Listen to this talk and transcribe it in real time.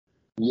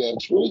Yeah,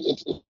 it's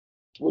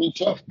really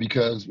tough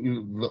because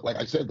like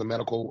I said, the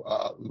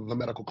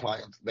medical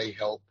clients, they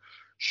help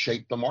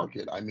shape the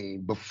market. I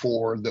mean,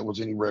 before there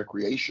was any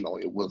recreational,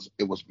 it was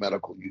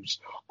medical use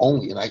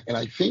only, and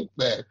I think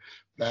that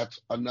that's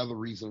another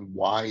reason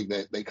why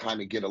that they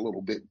kind of get a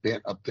little bit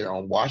bent up there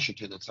on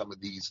Washington, and some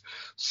of these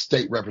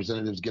state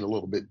representatives get a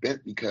little bit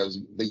bent because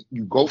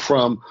you go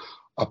from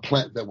a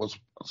plant that was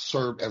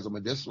served as a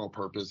medicinal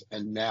purpose,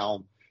 and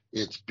now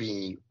it's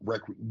being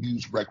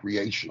used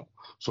recreational.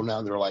 So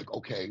now they're like,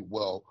 okay,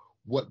 well,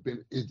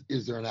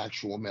 is there an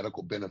actual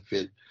medical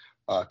benefit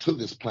to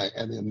this plant?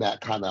 And then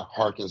that kind of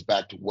harkens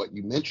back to what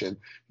you mentioned.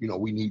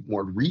 We need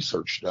more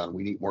research done.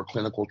 We need more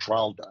clinical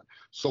trial done.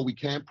 So we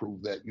can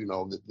prove that,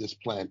 that this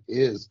plant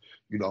is,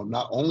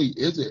 not only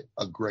is it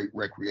a great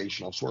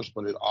recreational source,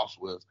 but it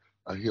also is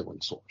a healing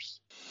source.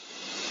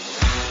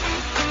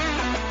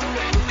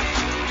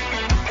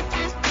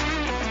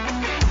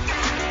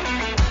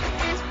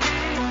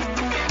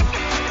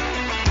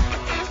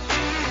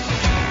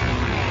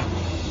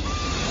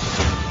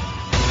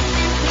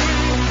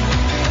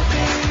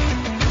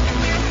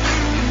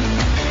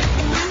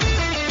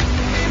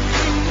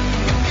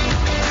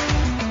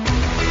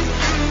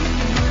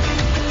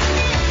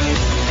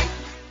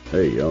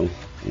 Hey y'all,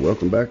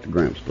 welcome back to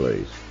Gramps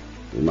Place,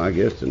 where my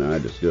guests and I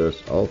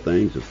discuss all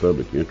things of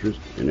public interest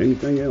and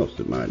anything else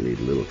that might need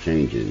a little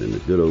changing in the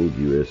good old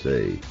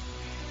USA.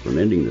 From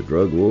ending the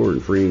drug war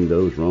and freeing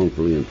those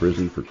wrongfully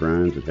imprisoned for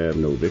crimes that have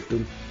no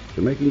victim,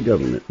 to making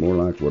government more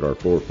like what our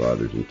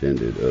forefathers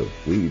intended of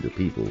we the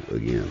people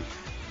again.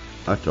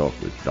 I talk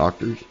with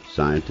doctors,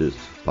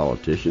 scientists,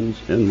 politicians,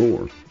 and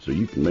more, so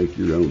you can make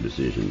your own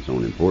decisions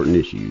on important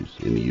issues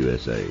in the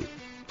USA.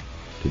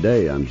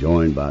 Today, I'm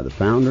joined by the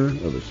founder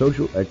of a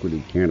social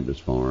equity cannabis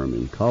farm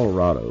in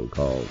Colorado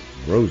called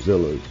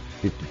Growzilla's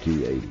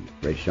 5280,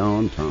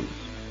 Rashawn Thomas.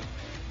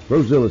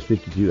 Growzilla's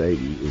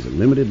 5280 is a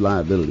limited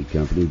liability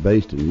company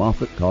based in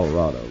Moffat,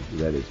 Colorado,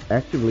 that is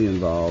actively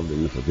involved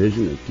in the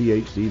provision of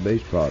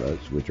THC-based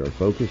products which are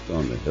focused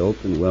on the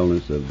health and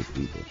wellness of the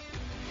people.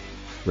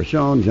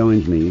 Rashawn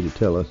joins me to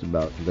tell us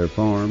about their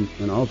farm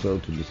and also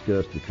to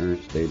discuss the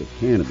current state of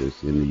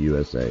cannabis in the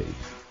USA.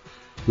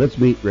 Let's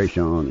meet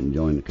Rashawn and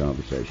join the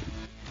conversation.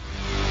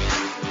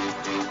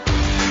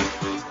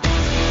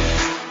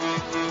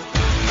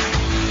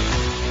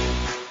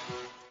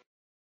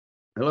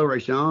 Hello,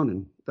 Rashawn,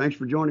 and thanks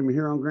for joining me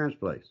here on Gramps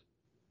Place.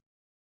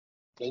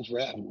 Thanks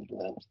for having me,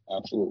 Gramps.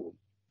 Absolutely.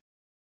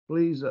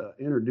 Please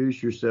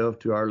introduce yourself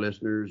to our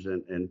listeners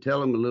and tell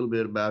them a little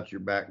bit about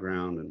your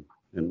background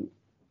and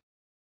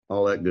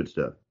all that good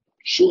stuff.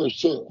 Sure.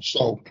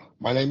 So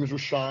my name is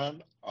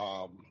Rashawn.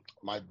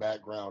 My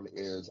background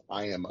is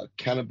I am a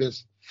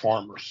cannabis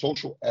farmer,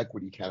 social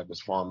equity cannabis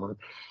farmer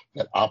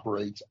that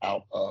operates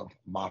out of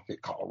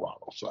Moffat,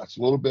 Colorado. So that's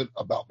a little bit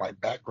about my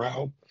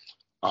background.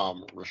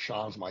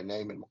 Rashawn's my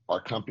name and our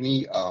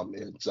company.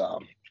 It's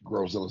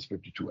Growzilla's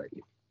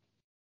 5280.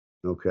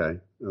 Okay.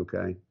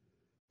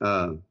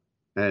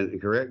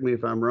 And correct me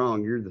if I'm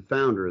wrong, you're the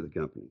founder of the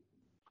company.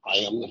 I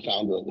am the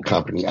founder of the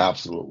company,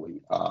 absolutely.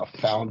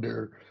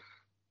 Founder,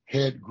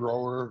 head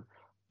grower,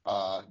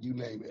 you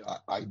name it,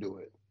 I do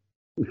it.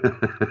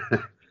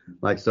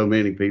 Like so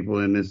many people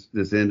in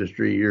this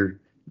industry,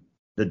 you're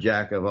the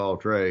jack of all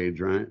trades,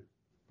 right?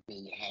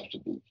 You have to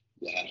be.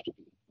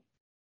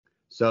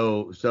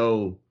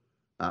 So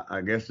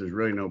I guess there's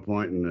really no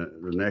point in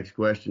the next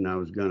question I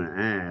was going to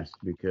ask,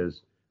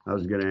 because I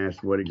was going to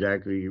ask what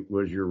exactly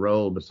was your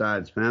role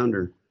besides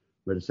founder,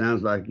 but it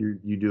sounds like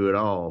you do it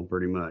all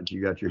pretty much.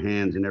 You got your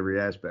hands in every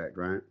aspect,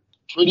 right?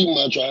 Pretty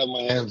much, I have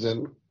my hands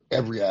in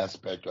every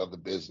aspect of the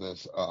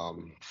business,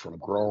 from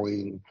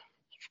growing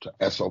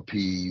to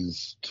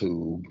SOPs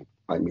to,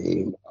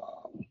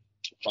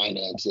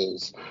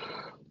 finances,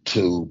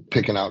 to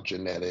picking out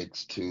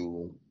genetics,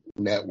 to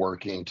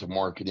networking, to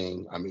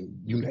marketing.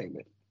 You name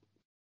it.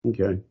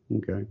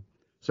 Okay.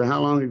 So how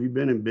long have you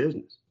been in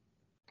business?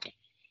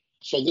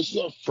 So this is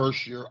our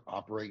first year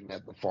operating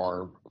at the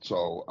farm.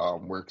 So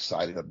we're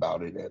excited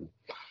about it and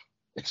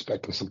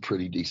expecting some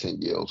pretty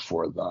decent yields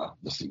for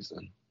the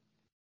season.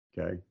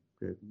 Okay,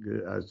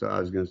 good. So I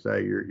was going to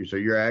say,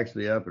 you're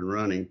actually up and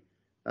running.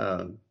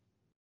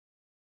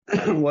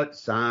 What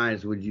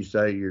size would you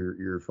say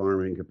your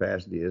farming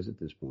capacity is at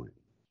this point?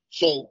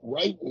 So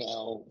right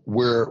now,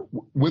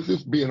 with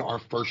this being our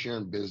first year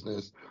in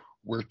business,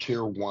 we're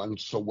tier 1.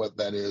 So what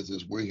that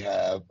is we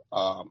have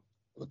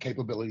the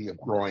capability of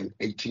growing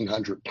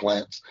 1,800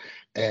 plants,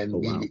 and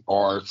we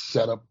are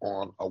set up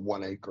on a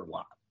 1-acre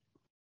lot.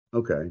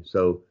 Okay,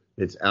 so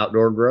it's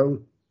outdoor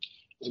grow?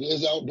 It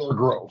is outdoor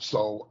grow.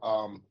 So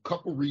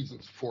couple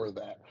reasons for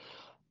that.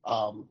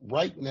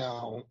 Right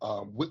now,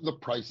 with the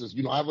prices,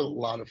 I have a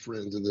lot of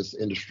friends in this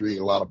industry,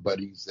 a lot of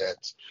buddies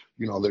that,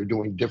 they're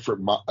doing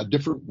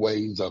different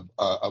ways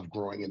of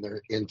growing in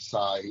their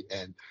inside,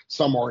 and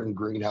some are in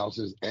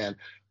greenhouses. And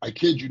I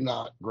kid you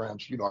not,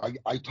 Gramps,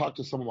 I talk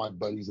to some of my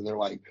buddies and they're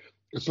like,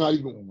 it's not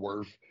even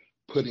worth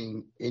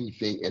putting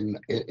anything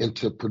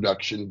into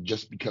production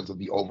just because of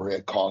the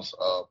overhead costs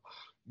of,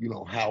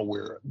 how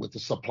we're with the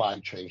supply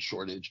chain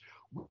shortage,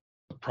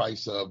 the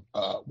price of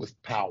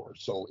with power.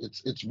 So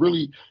it's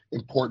really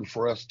important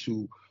for us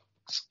to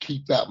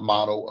keep that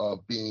model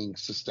of being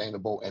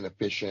sustainable and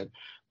efficient,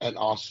 and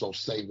also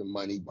saving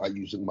money by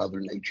using Mother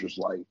Nature's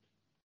light.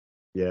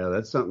 Yeah,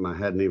 that's something I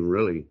hadn't even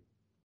really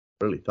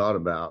thought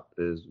about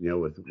is,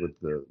 with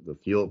the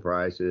fuel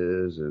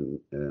prices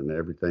and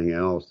everything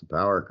else, the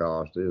power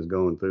cost is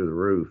going through the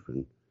roof.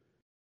 And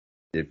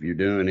if you're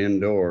doing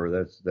indoor,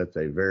 that's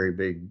a very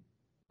big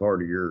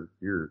part of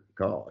your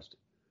cost,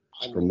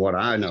 from what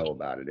I know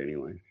about it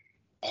anyway.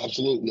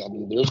 Absolutely. I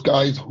mean, there's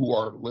guys who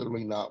are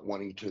literally not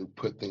wanting to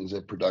put things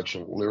in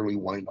production, literally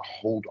wanting to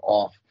hold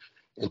off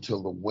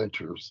until the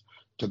winters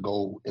to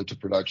go into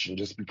production,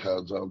 just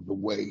because of the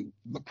way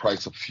the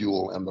price of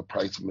fuel and the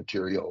price of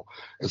material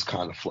is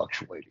kind of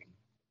fluctuating.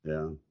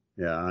 Yeah.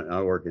 Yeah.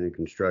 I work in the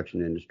construction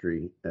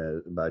industry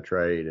by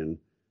trade, and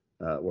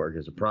work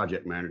as a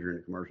project manager in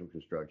the commercial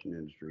construction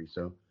industry.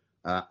 So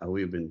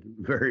we've been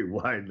very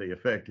widely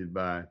affected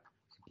by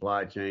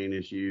supply chain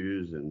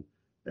issues and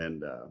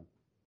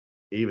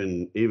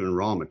even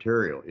raw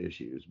material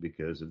issues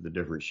because of the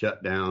different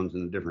shutdowns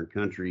in the different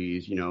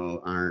countries,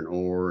 iron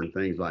ore and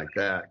things like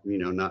that,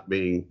 not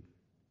being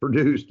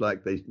produced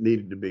like they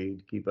needed to be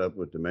to keep up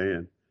with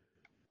demand.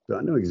 So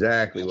I know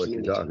exactly what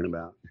you're talking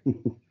about.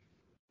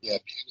 Yeah,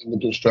 being in the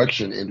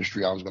construction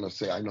industry, I was going to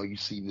say, I know you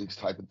see these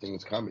type of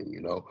things coming.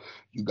 You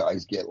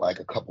guys get like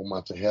a couple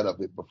months ahead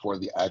of it before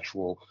the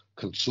actual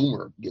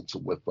consumer gets a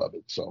whiff of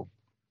it. So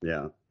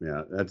yeah,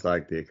 that's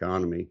like the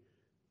economy.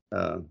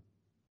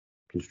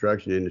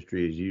 Construction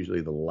industry is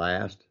usually the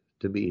last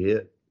to be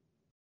hit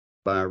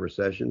by a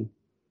recession,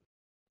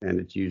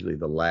 and it's usually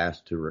the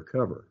last to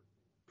recover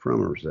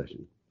from a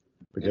recession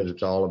because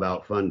it's all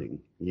about funding.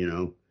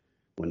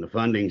 When the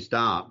funding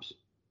stops,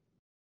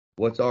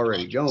 what's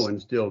already going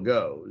still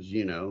goes,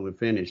 it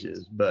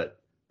finishes,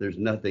 but there's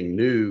nothing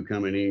new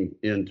coming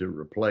in to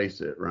replace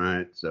it,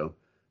 right? So,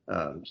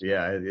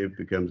 it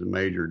becomes a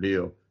major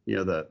deal.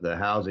 The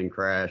housing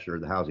crash, or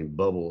the housing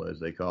bubble, as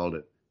they called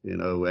it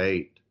in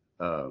 '08,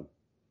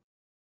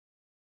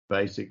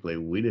 basically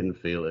we didn't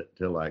feel it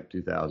till like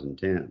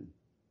 2010.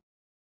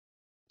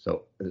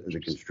 So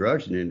the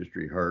construction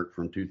industry hurt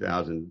from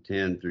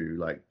 2010 through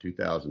like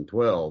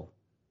 2012,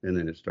 and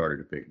then it started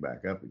to pick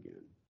back up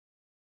again.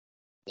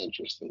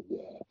 Interesting. Yeah.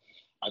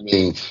 I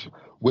mean,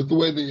 with the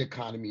way the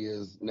economy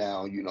is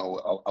now,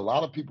 a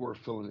lot of people are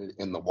feeling it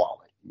in the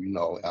wallet,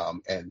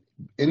 and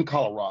in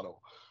Colorado,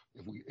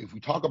 if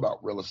we talk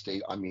about real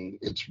estate, I mean,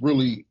 it's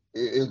really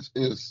it's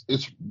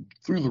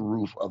through the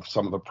roof of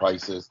some of the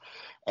prices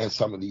and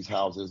some of these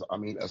houses. I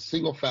mean, a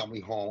single family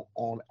home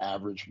on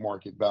average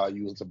market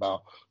value is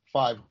about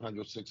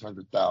 500,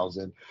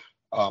 600,000.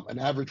 An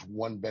average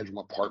one bedroom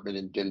apartment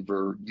in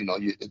Denver,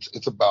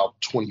 it's about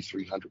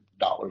 $2,300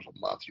 a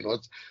month.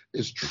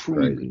 It's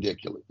truly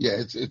ridiculous. Yeah,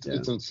 it's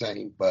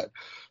insane. But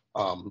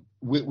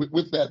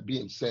with that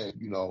being said,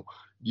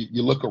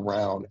 you look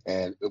around,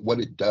 and what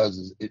it does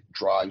is it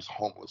drives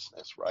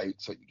homelessness, right?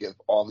 So you get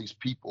all these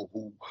people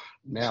who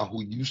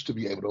used to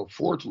be able to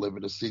afford to live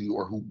in a city,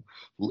 or who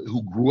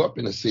grew up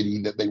in a city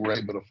that they were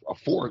able to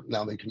afford,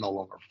 now they can no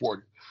longer afford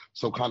it.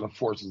 So kind of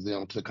forces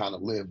them to kind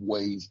of live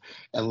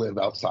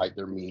outside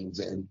their means,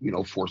 and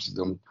forces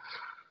them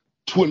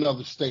to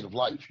another state of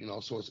life.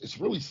 So it's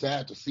really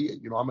sad to see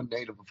it. I'm a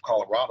native of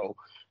Colorado,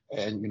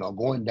 and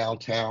going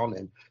downtown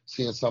and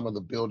seeing some of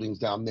the buildings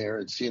down there,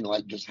 and seeing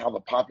like just how the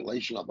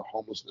population of the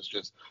homelessness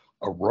just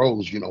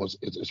arose,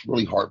 it's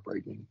really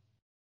heartbreaking.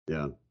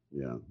 Yeah.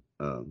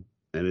 And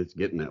it's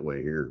getting that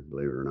way here,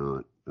 believe it or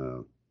not.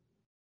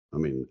 I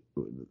mean,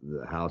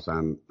 the house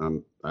I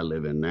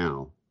live in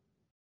now,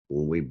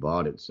 when we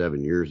bought it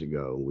 7 years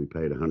ago, we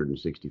paid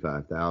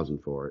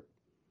 $165,000 for it,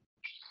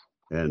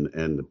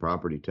 and the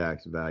property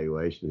tax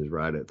valuation is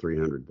right at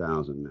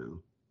 $300,000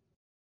 now.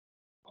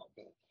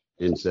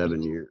 In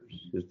 7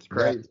 years. It's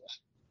crazy.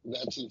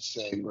 That's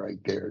insane right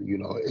there.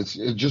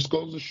 It just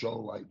goes to show,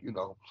 like,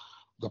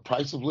 the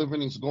price of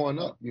living is going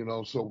up,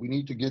 so we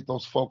need to get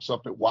those folks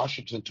up at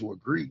Washington to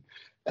agree,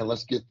 and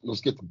let's get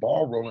the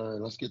ball rolling,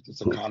 and let's get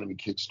this economy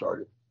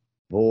kick-started.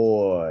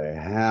 Boy,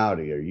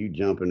 howdy, are you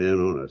jumping in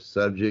on a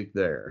subject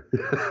there?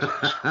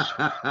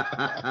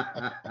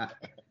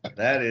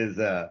 That is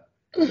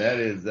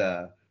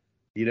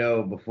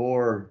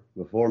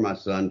before my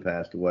son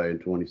passed away in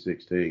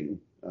 2016,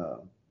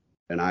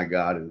 and I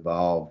got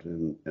involved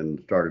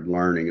and started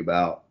learning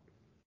about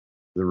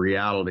the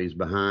realities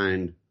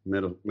behind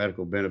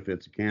medical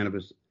benefits of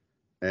cannabis,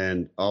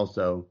 and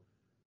also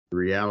the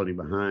reality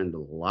behind the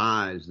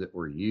lies that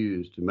were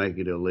used to make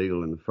it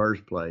illegal in the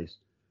first place.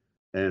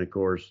 And of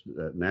course,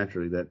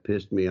 naturally, that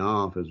pissed me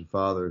off as a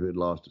father who had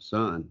lost a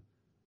son.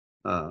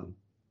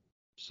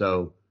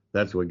 So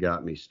that's what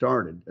got me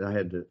started. I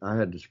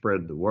had to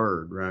spread the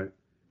word, right?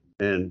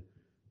 And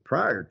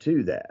prior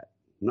to that,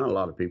 not a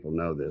lot of people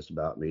know this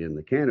about me in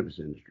the cannabis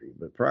industry,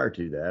 but prior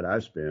to that, I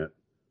spent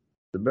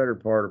the better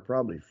part of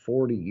probably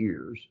 40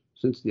 years,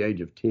 since the age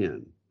of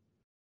 10,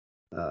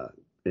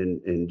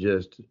 in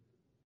just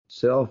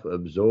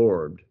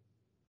self-absorbed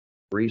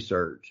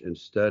research and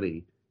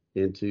study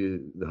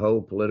into the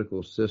whole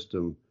political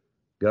system,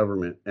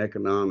 government,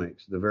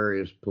 economics, the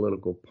various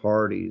political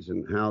parties,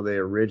 and how they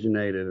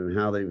originated and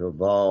how they've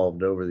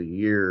evolved over the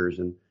years.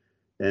 And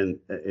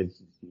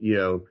it's,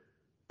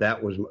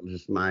 that was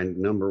just my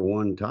number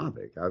one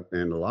topic.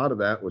 And a lot of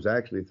that was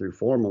actually through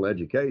formal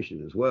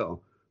education as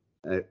well.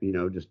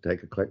 Just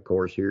take a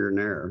course here and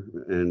there.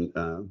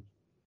 And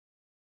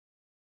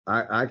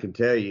I can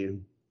tell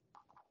you,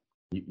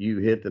 you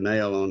hit the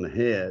nail on the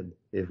head.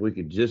 If we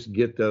could just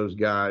get those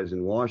guys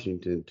in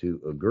Washington to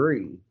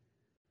agree.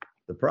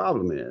 The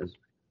problem is,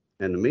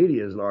 and the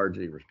media is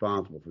largely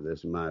responsible for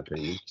this, in my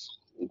opinion.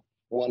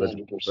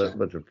 100%.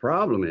 But the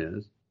problem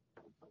is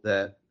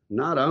that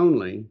not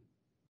only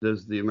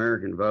does the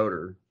American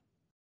voter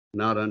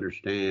not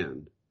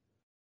understand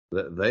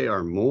that they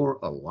are more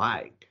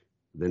alike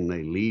than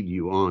they lead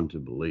you on to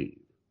believe.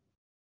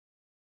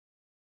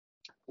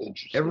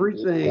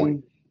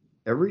 Everything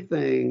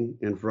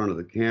in front of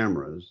the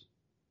cameras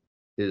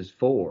is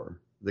for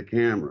the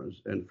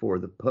cameras and for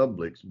the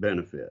public's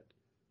benefit.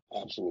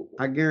 Absolutely.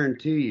 I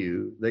guarantee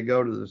you they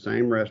go to the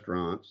same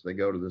restaurants, they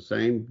go to the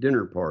same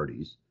dinner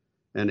parties,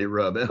 and they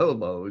rub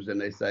elbows and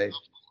they say,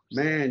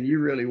 man, you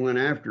really went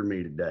after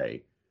me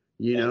today.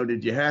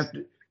 Did you have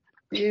to,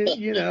 did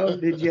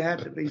you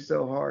have to be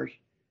so harsh?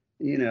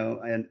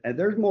 And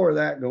there's more of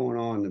that going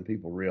on than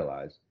people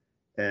realize.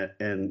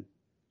 And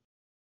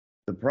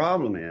the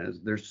problem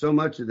is there's so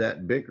much of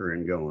that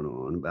bickering going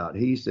on about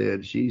he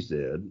said, she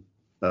said.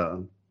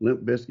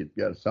 Limp Bizkit's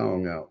got a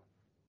song out,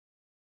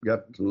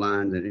 got some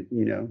lines in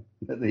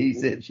it, he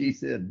said, she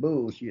said,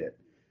 bullshit.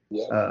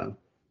 Yeah.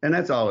 And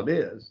that's all it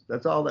is.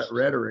 That's all that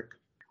rhetoric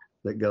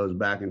that goes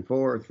back and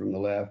forth from the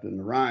left and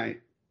the right.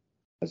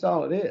 That's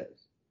all it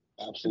is.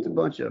 Absolutely. It's a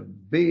bunch of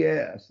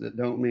BS that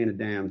don't mean a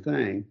damn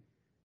thing.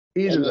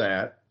 Either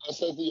that. I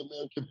said the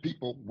American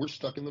people, we're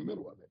stuck in the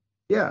middle of it.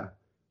 Yeah.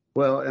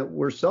 Well,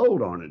 we're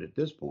sold on it at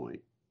this point,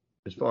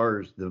 as far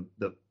as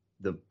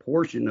the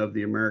portion of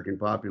the American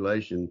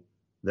population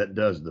that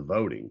does the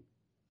voting,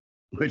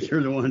 which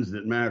are the ones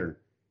that matter.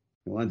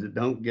 The ones that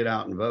don't get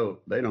out and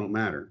vote, they don't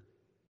matter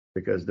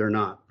because they're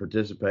not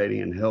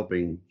participating and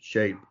helping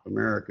shape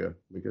America,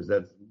 because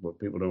that's what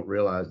people don't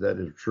realize. That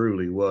is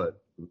truly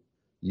what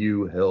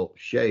you help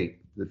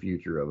shape the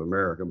future of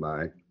America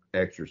by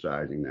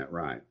exercising that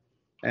right.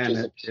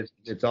 And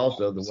it's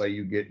also the way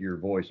you get your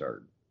voice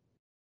heard.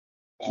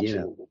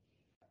 Absolutely.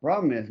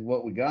 Problem is,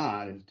 what we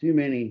got is too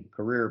many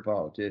career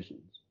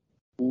politicians.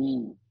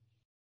 Ooh,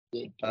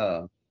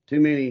 too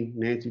many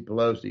Nancy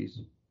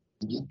Pelosi's.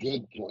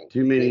 Good point.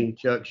 Too many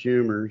Chuck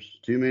Schumers.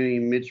 Too many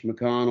Mitch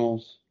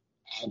McConnells.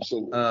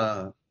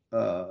 Absolutely.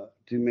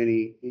 Too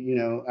many.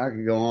 I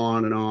could go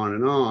on and on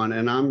and on.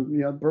 And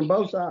I'm, from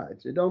both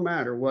sides. It don't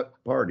matter what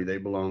party they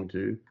belong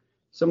to.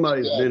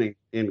 Somebody's been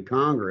in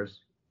Congress,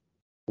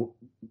 no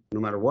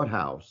matter what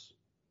house.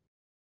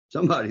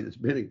 Somebody that's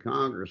been in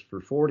Congress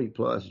for 40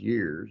 plus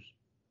years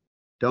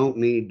don't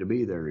need to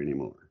be there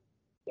anymore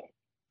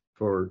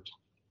for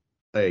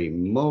a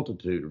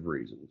multitude of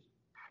reasons.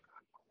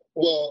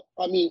 Well,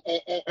 I mean,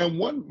 and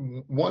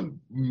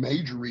one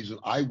major reason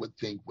I would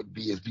think would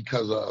be is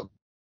because of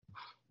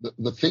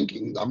the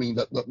thinking. I mean,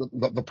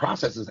 the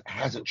processes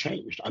hasn't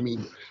changed. I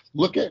mean,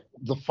 look at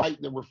the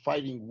fight that we're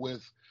fighting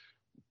with,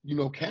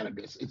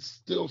 cannabis. It's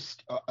still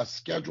a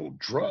scheduled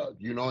drug,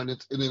 and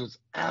it's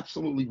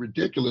absolutely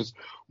ridiculous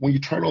when you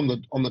turn on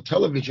the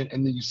television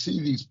and then you see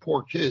these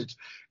poor kids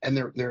and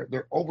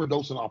they're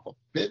overdosing off of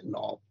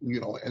fentanyl,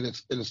 and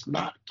it's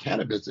not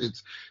cannabis.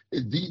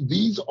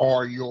 These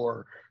are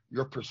your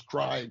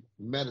prescribed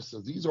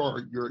medicines. These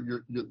are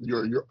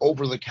your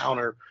over the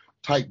counter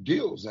type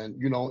deals, and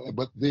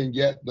but then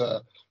yet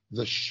the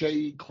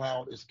shade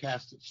cloud is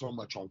casted so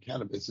much on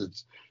cannabis.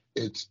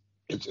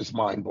 It's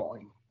mind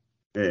blowing.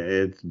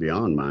 It's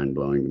beyond mind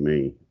blowing to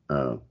me.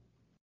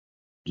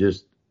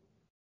 Just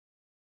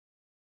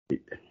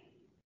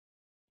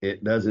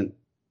it doesn't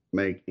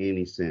make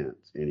any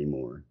sense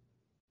anymore.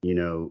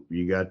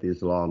 You got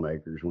these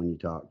lawmakers when you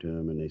talk to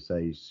them and they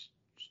say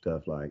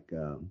stuff like,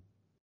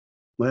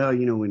 well,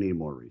 we need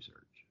more research.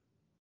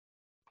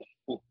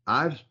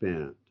 I've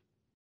spent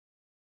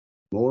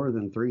more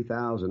than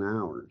 3,000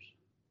 hours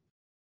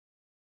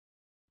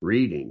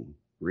reading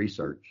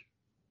research.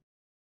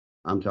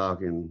 I'm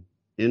talking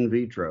in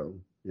vitro,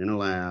 in a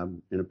lab,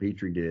 in a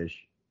petri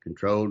dish,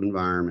 controlled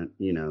environment,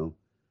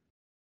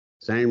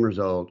 same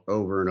result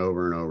over and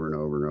over and over and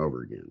over and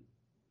over again.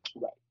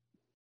 Right.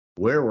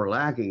 Where we're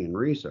lacking in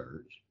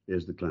research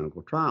is the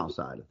clinical trial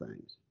side of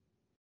things.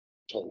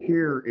 Totally.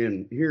 Here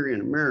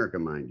in America,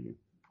 mind you,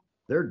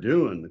 they're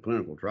doing the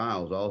clinical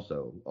trials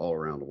also all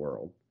around the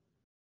world.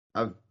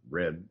 I've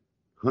read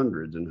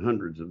hundreds and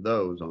hundreds of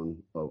those on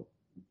a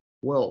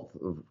wealth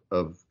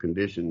of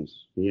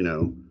conditions,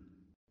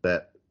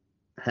 that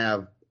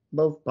have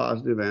both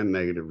positive and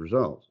negative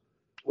results.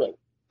 Right.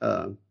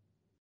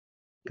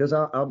 Because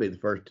I'll be the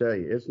first to tell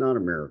you, it's not a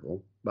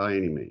miracle by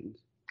any means.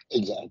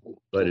 Exactly.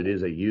 but it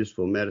is a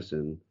useful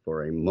medicine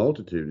for a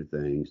multitude of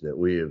things that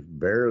we have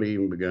barely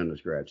even begun to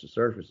scratch the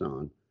surface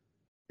on.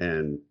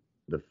 And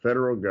the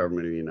federal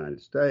government of the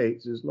United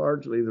States is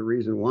largely the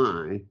reason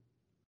why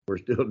we're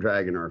still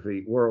dragging our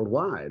feet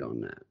worldwide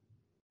on that.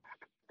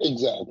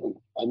 Exactly.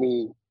 I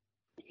mean,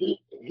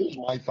 here's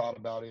my thought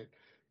about it.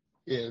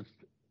 If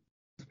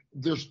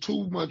there's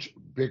too much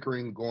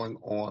bickering going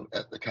on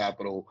at the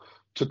Capitol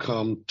to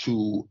come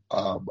to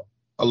a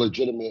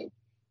legitimate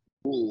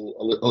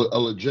rule, a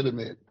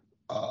legitimate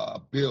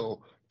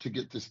bill to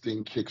get this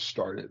thing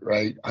kick-started,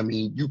 right? I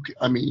mean,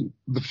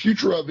 the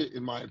future of it,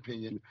 in my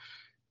opinion,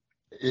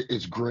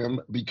 is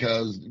grim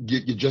because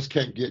you just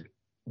can't get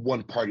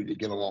one party to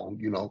get along.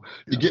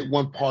 You get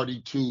one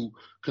party to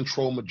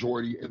control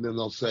majority, and then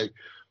they'll say,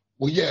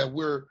 "Well, yeah,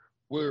 we're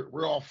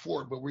all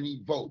for it, but we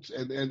need votes,"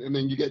 and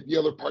then you get the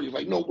other party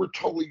like, "No, we're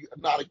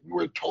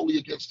totally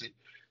against it."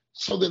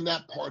 So then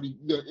that party,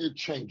 it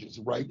changes,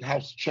 right?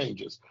 House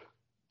changes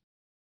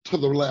to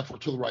the left or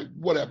to the right,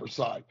 whatever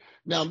side.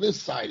 Now this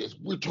side is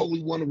we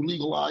totally want to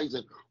legalize,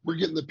 and we're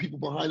getting the people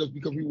behind us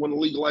because we want to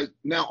legalize.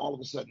 Now all of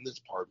a sudden this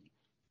party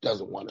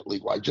doesn't want it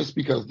legalized just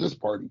because this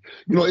party,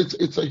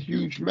 it's a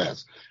huge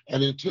mess.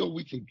 And until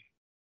we can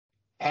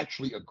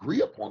actually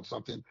agree upon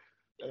something,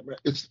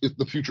 it's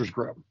the future's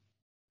grim.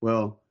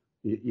 Well,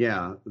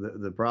 yeah,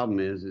 the problem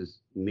is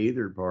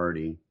neither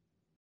party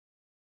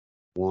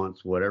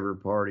wants whatever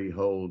party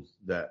holds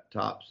that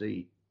top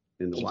seat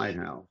in the White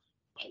House.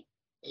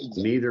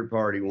 Exactly. Neither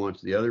party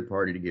wants the other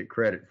party to get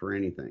credit for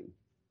anything.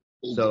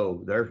 Exactly.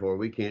 So therefore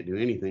we can't do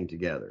anything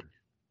together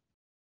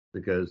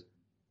because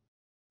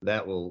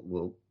that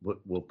will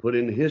put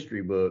in the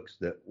history books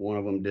that one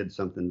of them did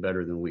something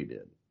better than we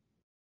did.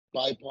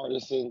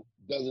 Bipartisan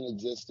doesn't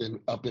exist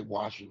up in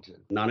Washington.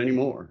 Not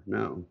anymore.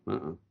 No.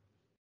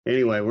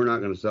 Anyway, we're not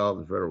going to solve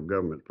the federal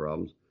government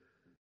problems.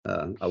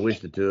 I wish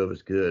the two of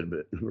us could,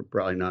 but we're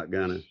probably not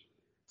gonna.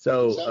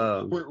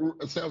 So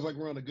it sounds like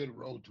we're on a good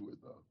road to it,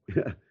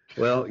 though.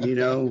 Well,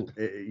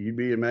 you'd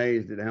be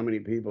amazed at how many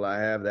people I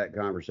have that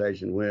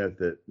conversation with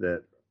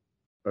that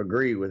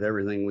agree with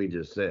everything we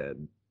just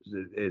said.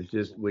 It's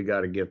just we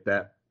got to get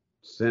that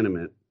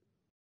sentiment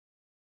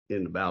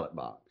in the ballot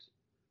box.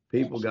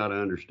 People got to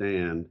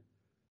understand,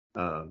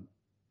 and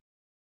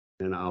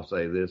I'll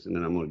say this, and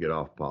then I'm going to get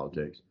off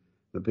politics.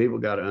 But people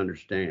got to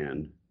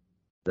understand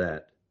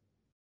that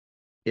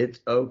it's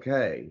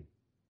okay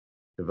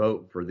to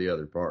vote for the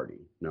other party,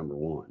 number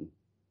one.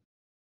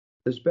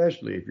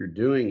 Especially if you're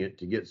doing it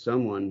to get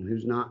someone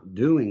who's not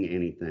doing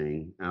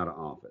anything out of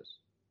office.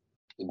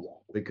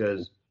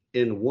 Because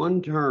in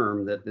one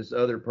term that this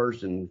other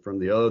person from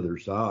the other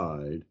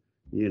side,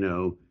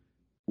 the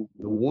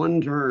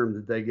one term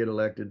that they get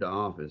elected to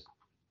office,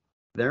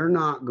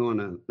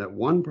 that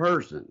one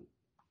person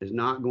is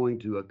not going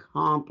to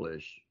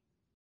accomplish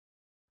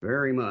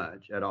very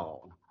much at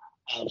all.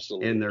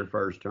 Absolutely. In their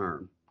first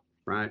term,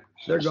 right?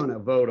 They're going to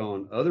vote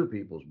on other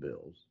people's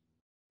bills,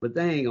 but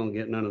they ain't going to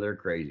get none of their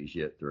crazy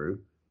shit through.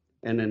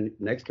 And then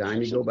next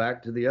time you go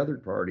back to the other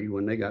party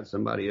when they got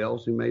somebody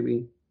else who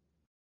maybe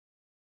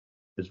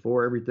is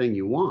for everything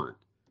you want.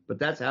 But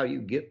that's how you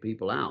get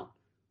people out.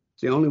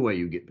 It's the only way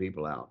you get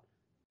people out.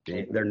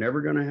 They're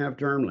never going to have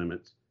term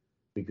limits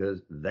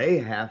because they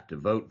have to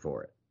vote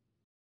for it.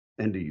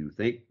 And do you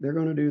think they're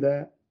going to do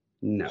that?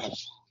 No.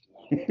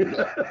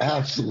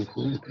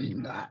 Absolutely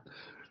not.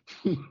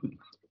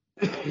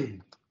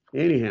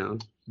 Anyhow,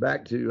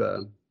 back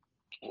to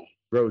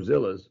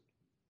Grozilla's.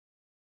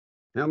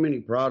 How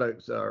many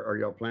products are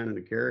y'all planning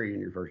to carry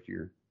in your first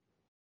year?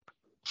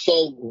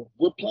 So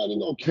we're planning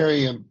on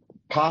carrying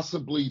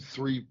possibly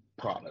 3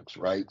 products,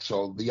 right?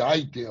 So the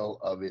ideal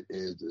of it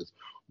is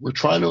we're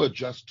trying to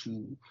adjust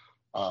to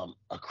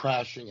a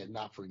crashing and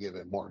not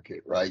forgiving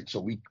market, right? So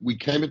we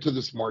came into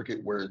this market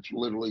where it's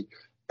literally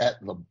at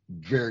the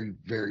very,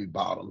 very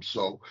bottom.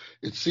 So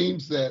it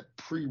seems that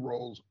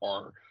pre-rolls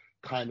are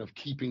kind of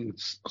keeping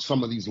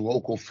some of these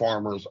local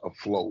farmers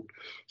afloat.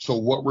 So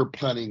what we're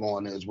planning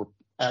on is we're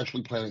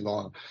actually planning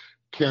on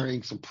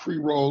carrying some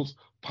pre-rolls,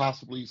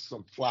 possibly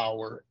some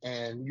flour,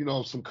 and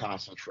some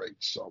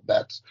concentrates. So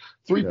that's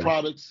 3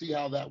 products, see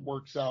how that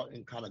works out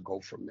and kind of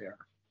go from there.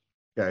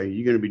 Okay, are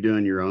you going to be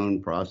doing your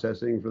own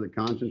processing for the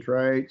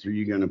concentrates, or are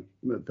you going to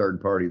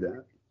third party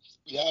that?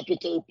 You have to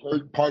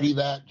third party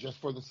that just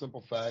for the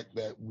simple fact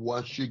that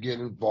once you get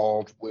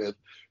involved with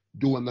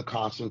doing the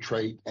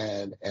concentrate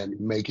and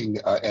making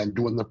and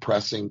doing the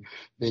pressing,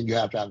 then you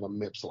have to have a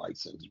MIPS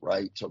license,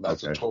 right? So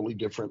that's a totally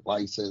different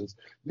license.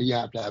 Then you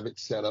have to have it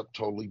set up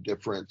totally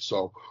different.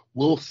 So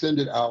we'll send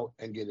it out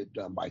and get it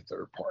done by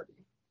third party.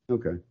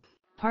 Okay.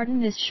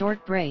 Pardon this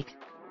short break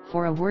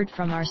for a word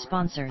from our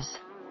sponsors.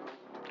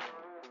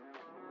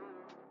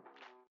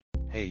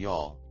 Hey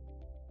y'all.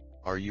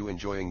 Are you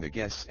enjoying the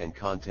guests and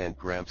content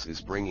Gramps is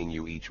bringing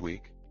you each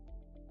week?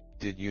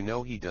 Did you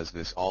know he does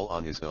this all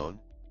on his own?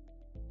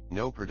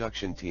 No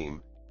production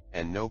team,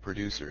 and no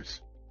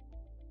producers.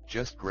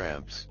 Just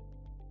Gramps.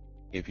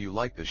 If you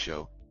like the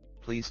show,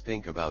 please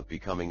think about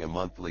becoming a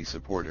monthly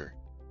supporter.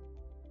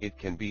 It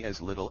can be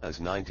as little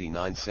as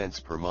 99 cents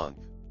per month.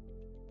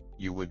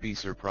 You would be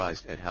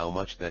surprised at how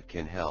much that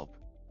can help.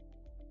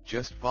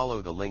 Just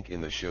follow the link in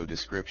the show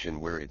description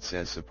where it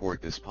says support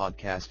this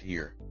podcast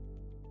here.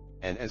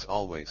 And as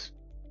always,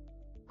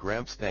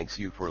 Gramps thanks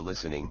you for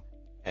listening,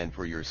 and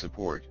for your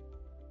support.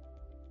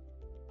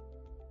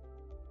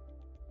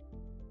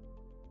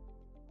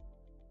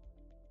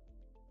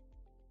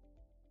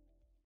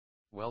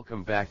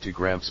 Welcome back to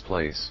Gramps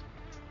Place,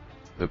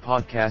 the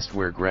podcast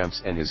where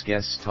Gramps and his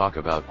guests talk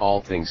about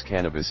all things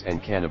cannabis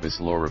and cannabis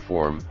law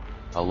reform,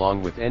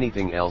 along with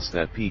anything else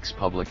that piques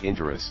public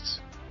interests.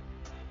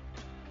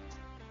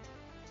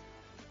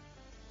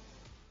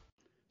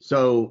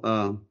 So,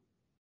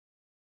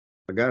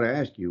 I got to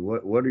ask you,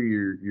 what are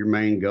your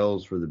main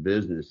goals for the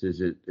business?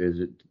 Is it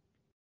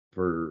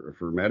for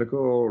medical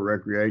or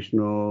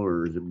recreational,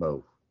 or is it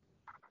both?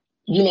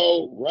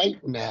 Right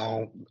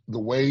now, the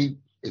way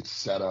it's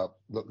set up,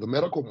 the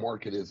medical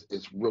market is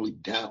really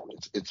down.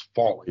 It's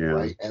falling, Yeah.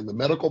 right? And the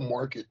medical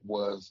market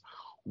was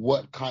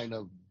what kind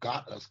of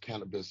got us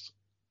cannabis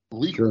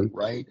legally, Sure.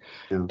 right?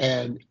 Yeah.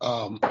 And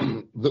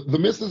the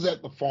missus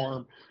at the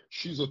farm,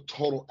 she's a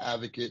total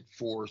advocate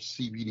for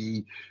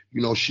CBD.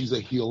 She's a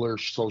healer,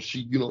 so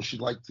she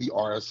likes the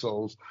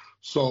RSOs.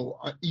 So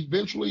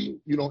eventually,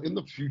 in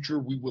the future,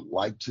 we would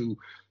like to,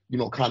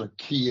 kind of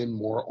key in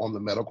more on the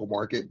medical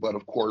market. But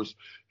of course,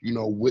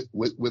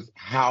 with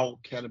how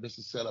cannabis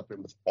is set up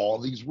and with all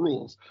these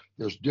rules,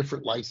 there's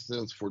different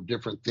licenses for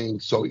different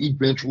things. So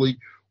eventually,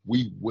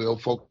 we will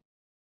focus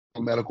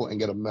on medical and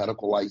get a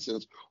medical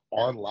license.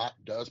 Our lot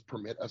does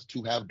permit us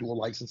to have dual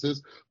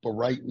licenses, but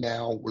right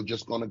now we're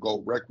just going to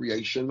go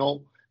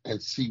recreational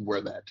and see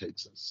where that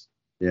takes us.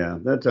 Yeah,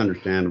 that's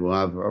understandable.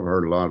 I've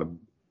heard a lot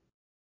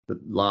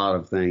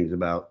of things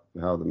about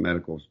how the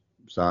medical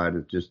side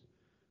is just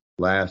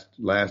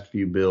last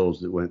few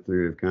bills that went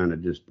through have kind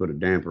of just put a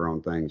damper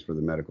on things for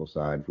the medical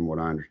side, from what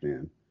I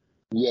understand.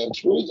 Yeah,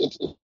 it's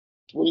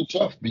really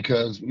tough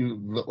because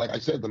like I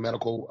said, the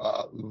medical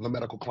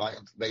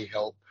clients, they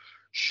help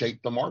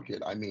shape the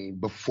market. I mean,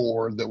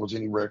 before there was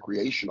any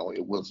recreational,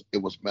 it was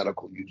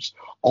medical use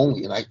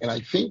only, and I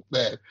think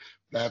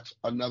that's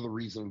another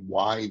reason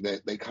why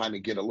that they kind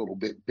of get a little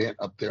bit bent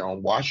up there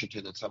on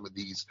Washington, and some of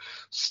these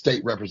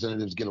state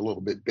representatives get a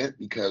little bit bent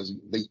because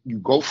you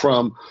go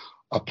from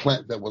a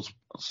plant that was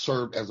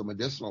served as a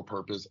medicinal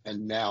purpose,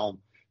 and now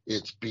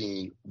it's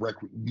being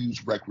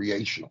used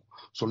recreational.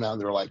 So now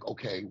they're like,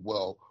 okay,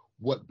 well,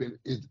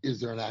 is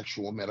there an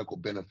actual medical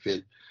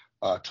benefit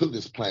to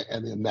this plant?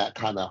 And then that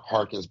kind of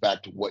harkens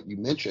back to what you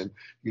mentioned.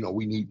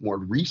 We need more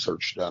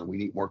research done. We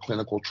need more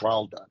clinical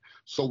trial done,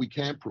 so we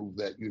can prove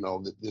that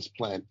that this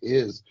plant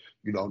is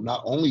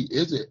not only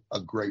is it a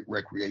great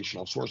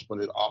recreational source, but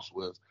it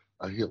also is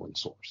a healing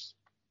source.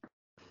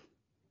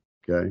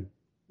 Okay,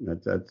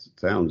 that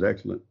sounds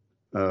excellent.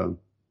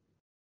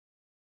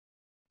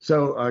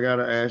 So I got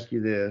to ask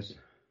you this,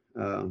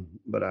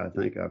 but I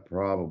think I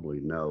probably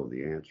know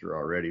the answer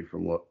already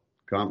from what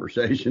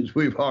conversations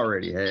we've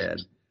already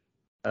had.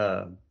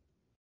 But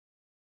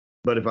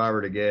if I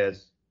were to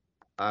guess,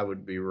 I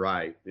would be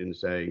right in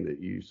saying that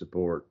you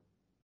support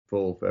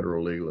full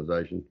federal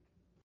legalization.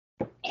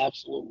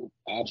 Absolutely.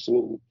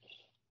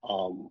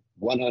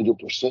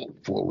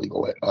 100%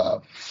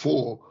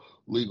 full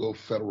legal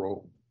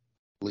federal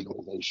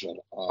legalization.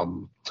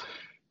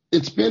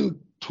 It's been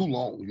too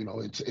long,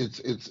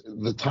 it's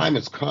the time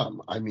has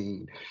come. I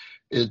mean,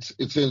 it's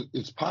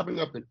popping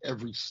up in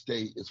every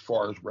state as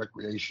far as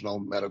recreational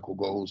medical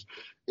goes.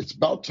 It's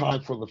about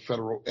time for the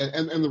federal,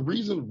 and the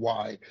reason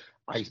why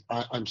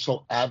I'm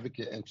so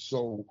advocate and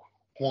so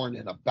horned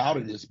in about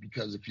it is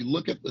because if you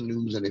look at the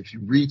news and if you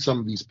read some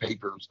of these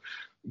papers,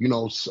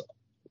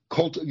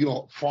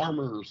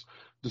 farmers,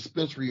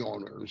 dispensary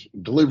owners,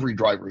 delivery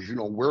drivers,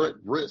 we're at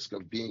risk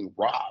of being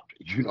robbed.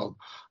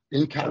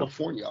 In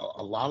California,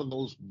 a lot of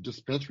those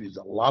dispensaries,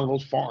 a lot of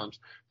those farms,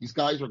 these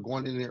guys are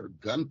going in there at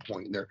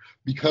gunpoint there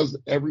because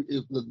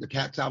the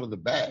cat's out of the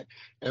bag.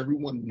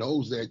 Everyone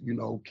knows that,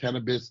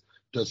 cannabis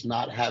does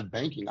not have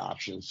banking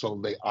options, so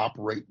they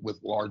operate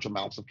with large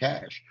amounts of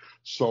cash.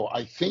 So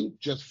I think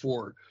just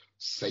for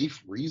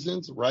safe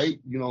reasons, right,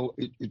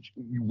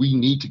 we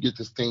need to get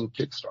this thing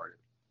kickstarted.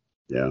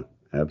 Yeah,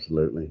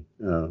 absolutely.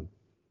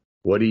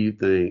 What do you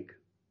think?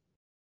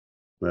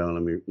 Well,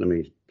 let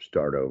me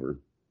start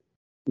over.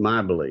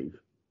 My belief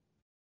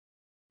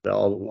that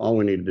all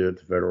we need to do at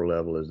the federal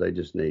level is they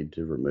just need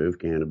to remove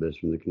cannabis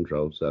from the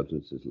controlled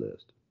substances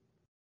list.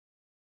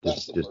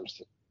 That's the first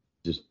thing.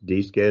 Just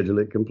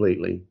deschedule it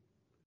completely,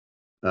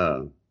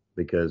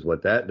 because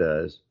what that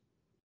does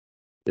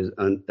is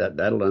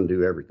that'll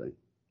undo everything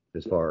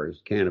as far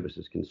as cannabis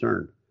is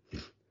concerned,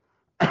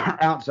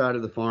 outside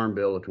of the Farm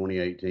Bill of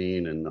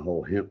 2018 and the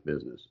whole hemp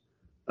business.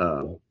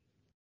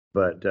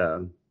 But I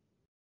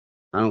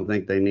don't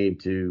think they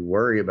need to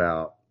worry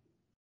about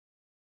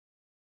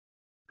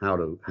how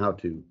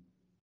to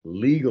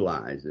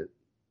legalize it.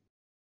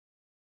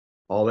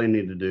 All they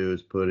need to do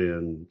is put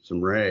in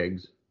some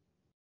regs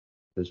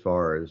as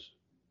far as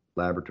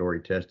laboratory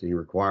testing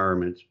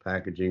requirements,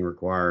 packaging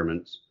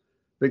requirements,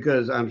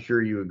 because I'm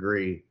sure you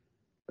agree,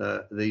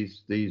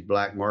 these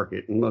black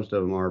market, and most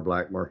of them are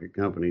black market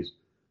companies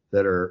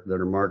that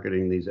are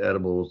marketing these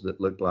edibles that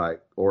look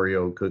like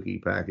Oreo cookie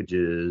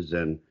packages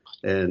and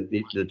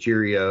the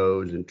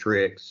Cheerios and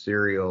Trix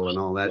cereal and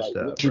all that Right,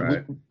 stuff,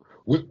 right?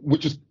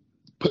 which is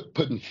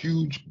putting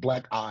huge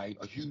black eye,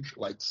 a huge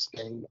like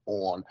stain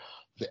on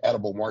the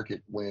edible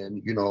market.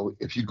 When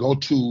if you go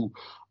to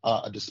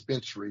a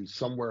dispensary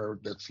somewhere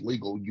that's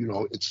legal,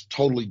 it's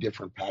totally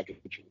different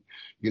packaging.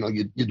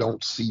 You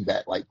don't see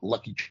that like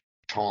Lucky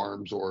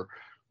Charms or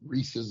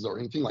Reese's or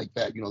anything like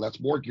that. That's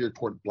more geared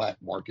toward black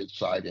market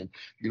side. And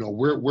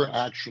we're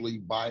actually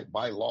by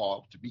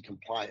law to be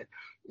compliant.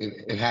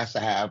 It has to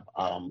have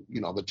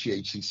the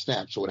THC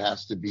stamp, so it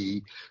has to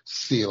be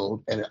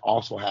sealed, and it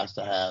also has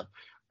to have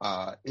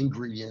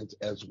ingredients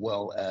as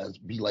well as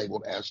be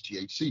labeled as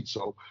THC.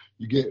 So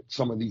you get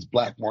some of these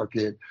black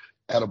market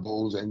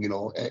edibles,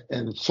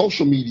 and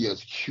social media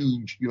is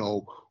huge,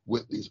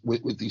 with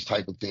these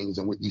type of things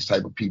and with these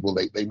type of people.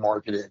 They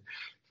market it,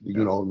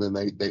 then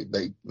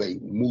they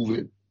move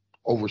it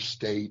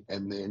overstate,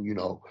 and then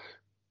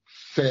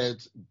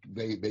feds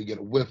they get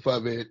a whiff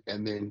of it,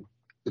 and then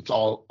it's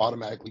all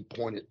automatically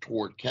pointed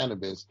toward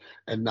cannabis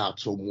and not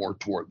so more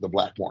toward the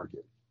black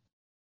market.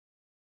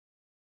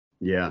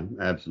 Yeah,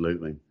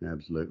 absolutely.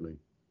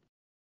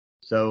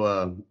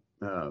 So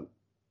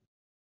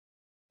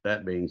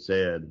that being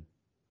said,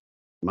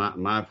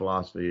 my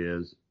philosophy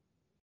is,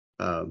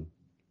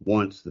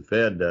 once the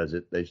Fed does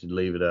it, they should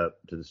leave it up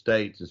to the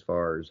states as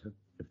far as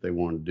if they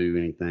want to do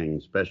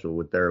anything special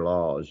with their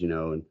laws,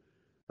 and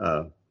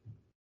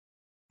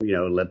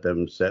let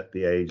them set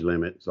the age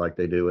limits like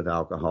they do with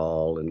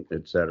alcohol and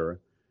et cetera.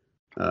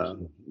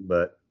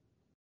 But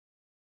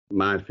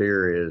my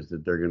fear is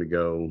that they're going to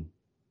go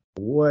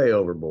way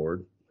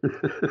overboard.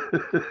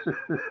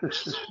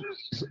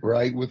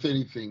 Right, with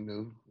anything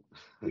new.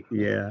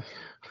 Yeah.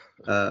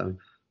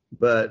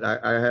 But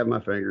I have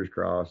my fingers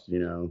crossed,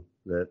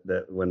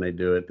 that when they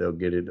do it, they'll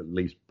get it at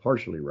least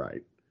partially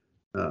right.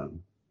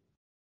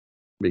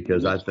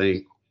 Because I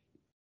think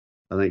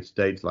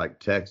states like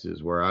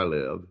Texas, where I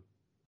live,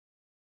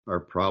 are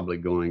probably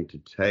going to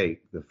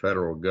take the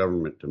federal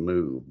government to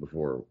move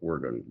before we're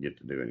going to get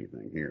to do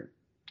anything here.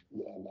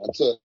 Yeah,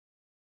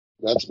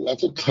 that's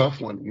a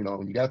tough one. You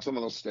got some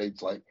of those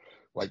states like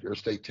your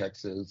state,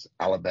 Texas,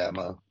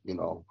 Alabama,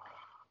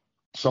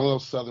 some of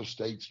those southern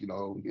states,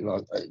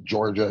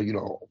 Georgia,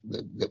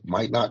 that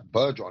might not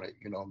budge on it,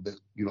 that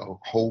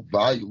hold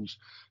values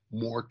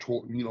more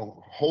toward,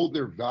 hold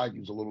their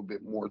values a little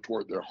bit more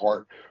toward their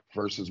heart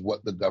versus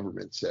what the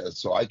government says.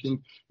 So I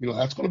can,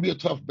 that's going to be a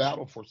tough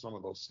battle for some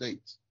of those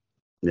states.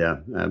 Yeah,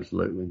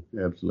 absolutely.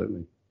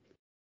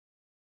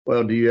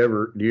 Well, do you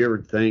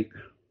ever think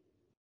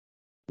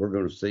we're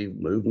going to see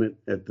movement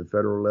at the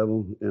federal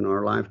level in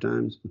our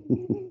lifetimes?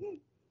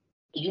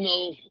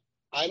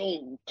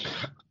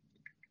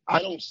 I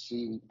don't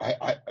see,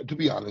 to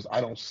be honest,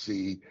 I don't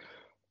see,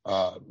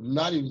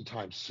 not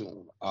anytime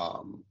soon.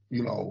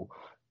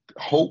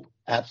 Hope,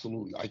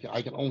 absolutely.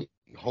 I can only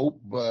hope,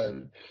 but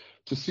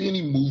to see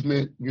any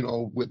movement,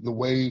 with the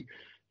way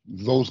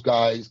those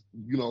guys,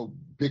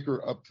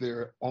 bicker up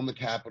there on the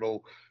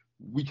Capitol,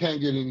 we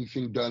can't get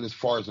anything done as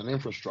far as an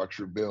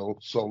infrastructure bill.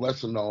 So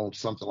let's know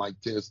something like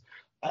this.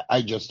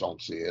 I just don't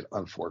see it,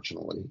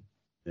 unfortunately.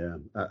 Yeah,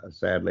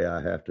 sadly,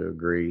 I have to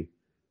agree.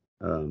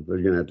 There's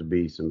going to have to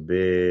be some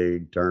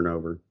big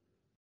turnover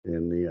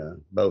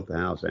in both the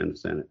House and the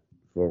Senate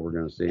before we're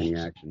going to see any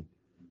action.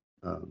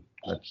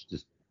 That's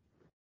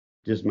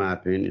just my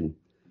opinion.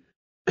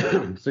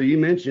 So you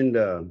mentioned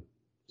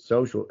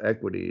social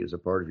equity as a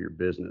part of your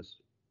business.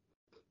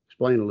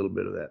 Explain a little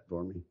bit of that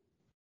for me.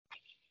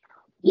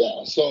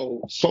 Yeah,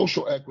 so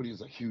social equity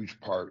is a huge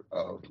part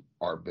of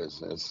our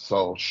business.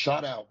 So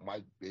shout out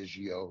Mike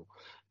Biggio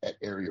at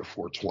Area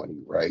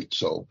 420, right?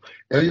 So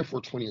Area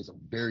 420 is a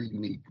very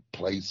unique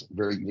place,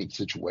 very unique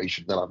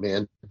situation that I'm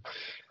in.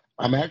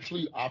 I'm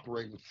actually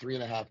operating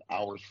 3.5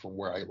 hours from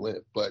where I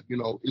live, but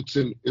it's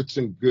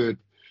in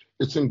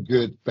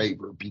good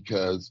favor,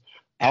 because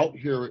out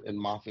here in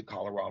Moffett,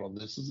 Colorado,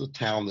 this is a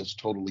town that's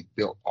totally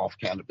built off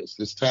cannabis.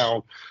 This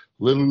town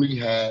literally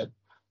had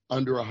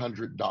under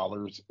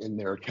 $100 in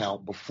their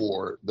account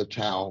before the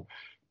town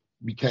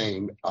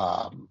became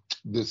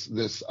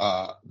this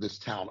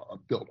town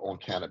built on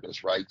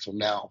cannabis, right? So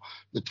now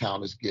the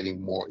town is getting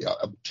more,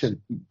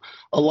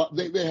 a lot.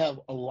 They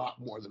have a lot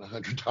more than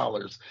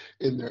 $100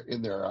 in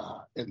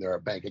their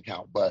bank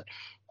account. But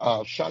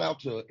shout out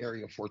to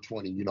Area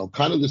 420.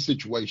 Kind of the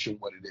situation.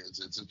 What it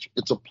is,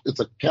 it's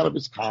a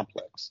cannabis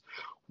complex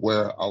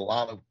where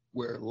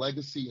where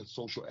legacy and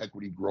social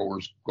equity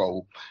growers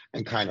go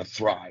and kind of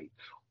thrive.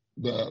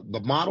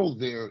 The model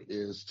there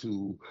is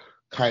to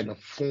kind of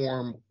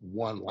form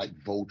one like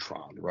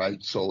Voltron,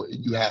 right? So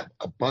you have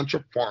a bunch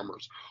of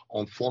farmers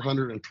on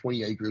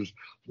 420 acres,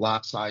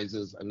 lot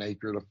sizes an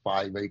acre to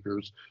 5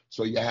 acres.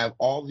 So you have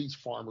all these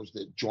farmers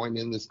that join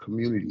in this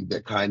community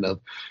that kind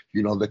of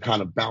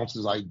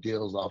bounces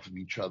ideas off of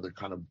each other,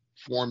 kind of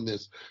form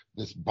this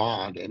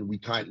bond, and we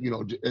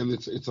and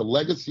it's a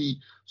legacy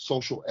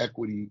social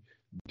equity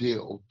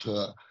deal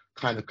to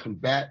kind of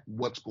combat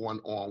what's going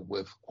on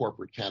with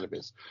corporate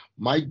cannabis.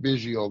 Mike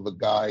Biggio, the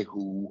guy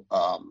who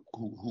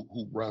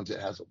runs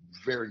it, has a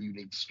very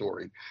unique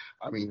story.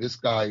 I mean, this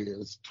guy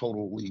is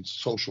totally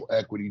social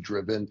equity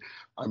driven.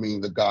 I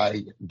mean, the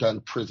guy done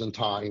prison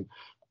time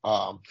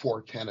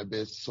for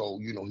cannabis, so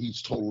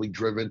he's totally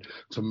driven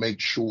to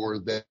make sure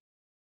that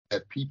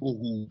people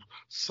who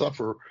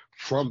suffer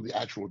from the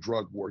actual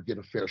drug war get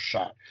a fair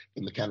shot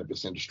in the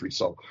cannabis industry.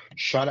 So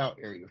shout out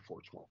Area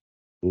 412.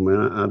 Well,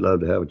 man, I'd love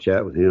to have a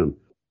chat with him.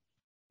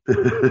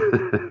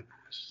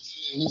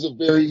 He's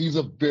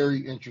a very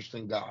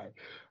interesting guy.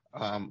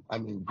 I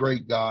mean,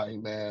 great guy,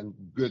 man.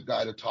 Good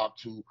guy to talk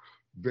to.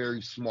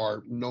 Very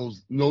smart.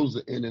 Knows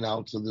the in and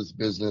outs of this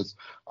business.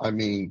 I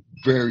mean,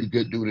 very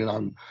good dude. And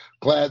I'm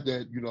glad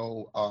that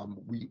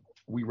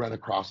we ran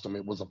across him.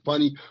 It was a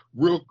funny,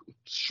 real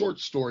short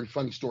story,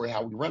 funny story.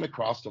 How we ran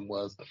across him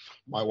was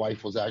my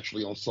wife was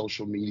actually on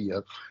social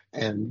media,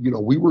 and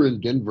we were in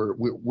Denver.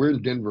 We're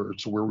in Denver,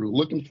 so we were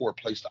looking for a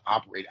place to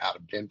operate out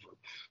of Denver.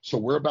 So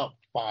we're about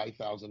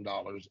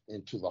 $5,000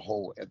 into the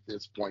hole at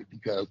this point,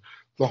 because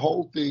the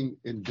whole thing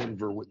in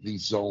Denver with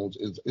these zones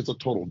is a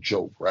total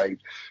joke, right?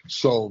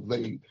 So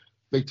they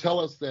tell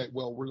us that,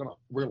 well,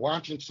 we're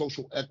launching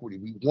social equity.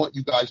 We want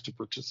you guys to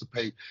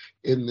participate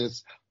in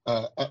this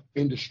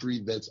industry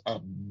that's a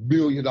 $1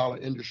 billion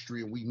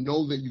industry, and we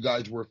know that you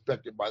guys were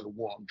affected by the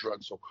war on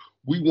drugs. So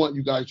we want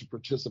you guys to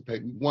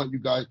participate. We want you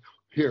guys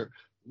here.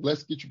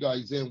 Let's get you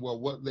guys in. Well,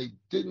 what they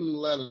didn't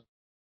let us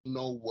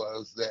know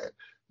was that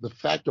the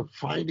fact of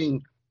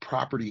finding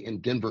property in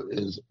Denver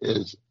is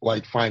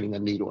like finding a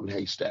needle in a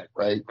haystack,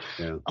 right?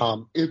 Yeah.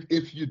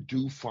 If you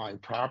do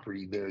find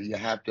property there, you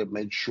have to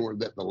make sure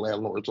that the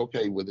landlord's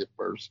okay with it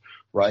first,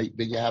 right?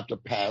 Then you have to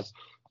pass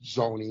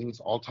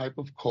zonings, all type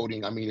of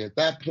coding. I mean, at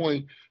that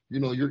point,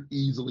 you're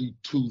easily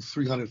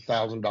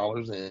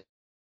 $200,000-$300,000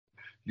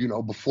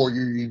 in, before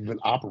you're even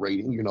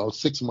operating,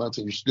 6 months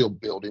and you're still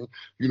building,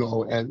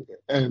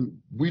 and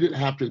we didn't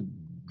have to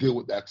deal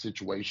with that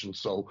situation.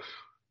 So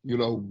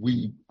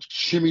we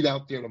shimmied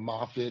out there to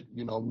Moffett,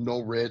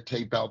 no red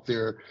tape out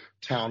there.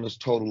 Town is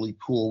totally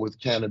cool with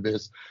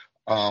cannabis.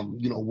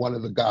 One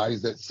of the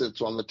guys that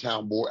sits on the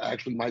town board,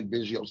 actually Mike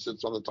Biggio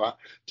sits on the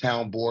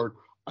town board.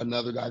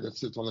 Another guy that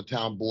sits on the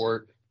town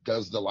board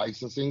does the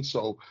licensing.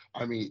 So,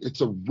 I mean,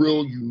 it's a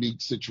real unique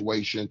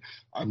situation.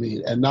 I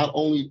mean, and not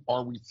only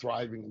are we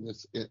thriving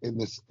in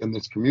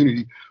this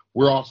community,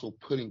 we're also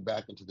putting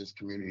back into this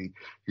community.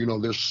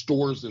 There's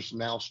stores that's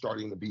now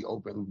starting to be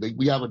open.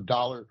 We have a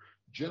Dollar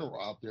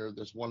General out there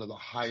that's one of the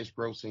highest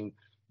grossing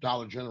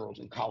Dollar Generals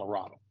in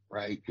Colorado,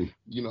 right?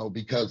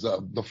 Because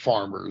of the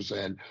farmers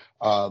and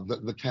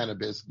the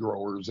cannabis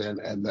growers and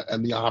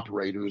the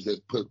operators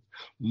that put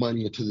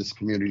money into this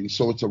community.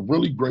 So it's a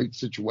really great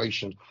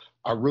situation.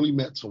 I really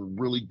met some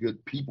really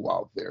good people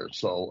out there.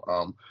 So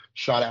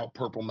shout out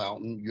Purple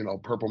Mountain.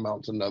 Purple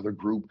Mountain's another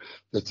group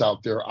that's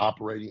out there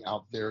operating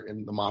out there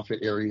in the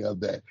Moffett area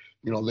that,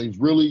 they've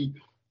really,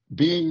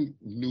 being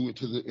new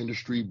into the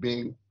industry,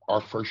 being our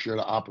first year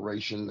of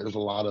operation, there's a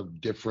lot of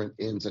different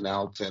ins and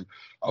outs and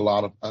a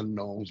lot of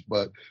unknowns,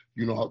 but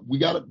we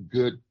got a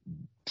good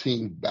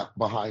team back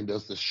behind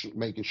us that's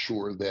making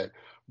sure that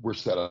we're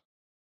set up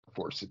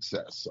for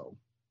success. So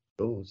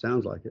cool.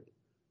 Sounds like it.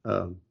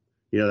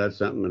 That's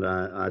something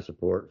that I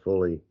support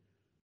fully,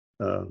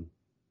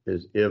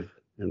 is if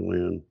and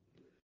when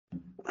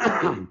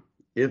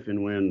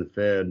the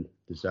Fed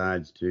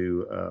decides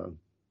to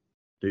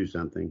do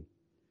something.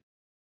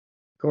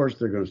 Of course,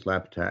 they're going to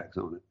slap a tax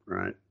on it,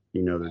 right?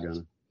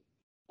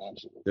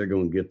 They're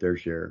going to get their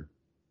share.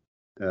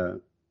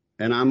 And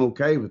I'm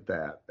okay with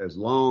that, as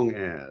long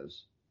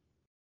as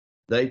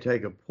they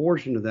take a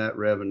portion of that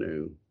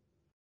revenue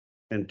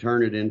and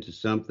turn it into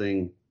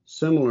something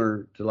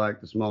similar to like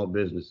the Small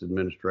Business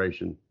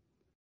Administration,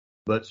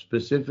 but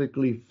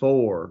specifically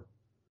for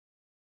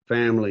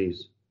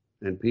families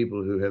and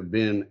people who have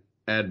been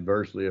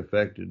adversely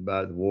affected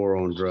by the war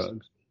on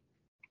drugs.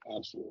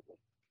 Absolutely.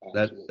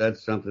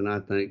 That's something I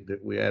think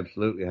that we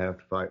absolutely have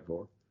to fight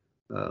for.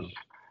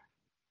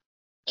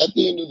 At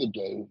the end of the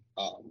day,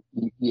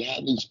 we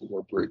have these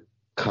corporate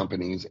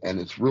companies,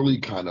 and it's really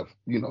kind of,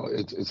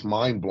 it's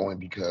mind blowing,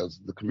 because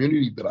the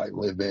community that I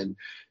live in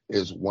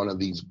is one of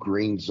these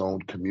green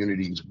zone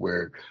communities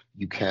where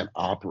you can't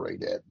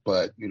operate at.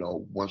 But,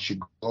 once you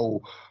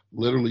go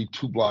literally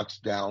 2 blocks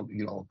down,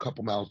 a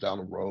couple miles down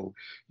the road,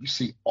 you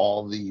see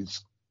all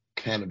these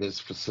cannabis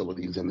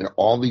facilities, and they're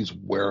all these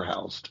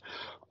warehoused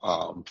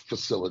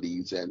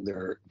facilities, and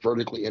they're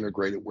vertically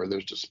integrated where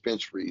there's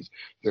dispensaries,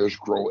 there's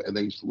grow, and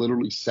they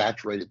literally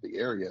saturated the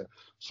area.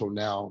 So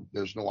now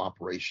there's no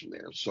operation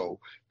there. So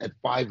at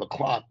 5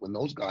 o'clock, when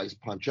those guys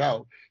punch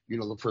out,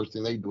 the first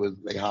thing they do is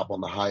they hop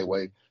on the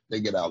highway, they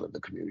get out of the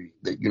community.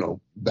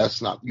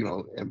 That's not,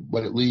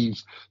 but it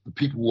leaves the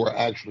people who are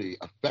actually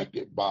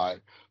affected by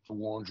the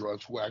war on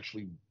drugs, who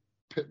actually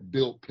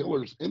build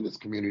pillars in this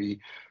community,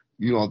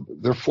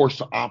 they're forced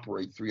to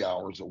operate 3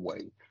 hours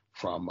away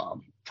from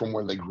from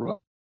where they grew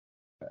up.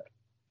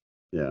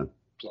 Yeah.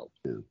 So,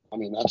 Yeah. I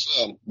mean,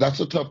 that's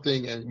a tough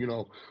thing. And,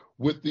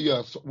 with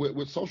the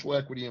with social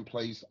equity in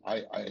place,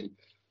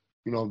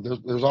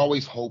 there's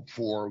always hope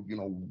for,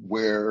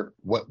 where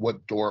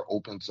what door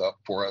opens up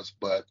for us.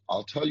 But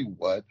I'll tell you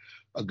what,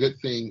 a good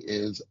thing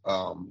is,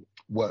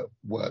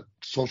 what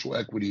social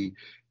equity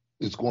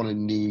is going to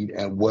need,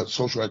 and what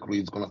social equity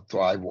is going to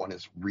thrive on,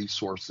 is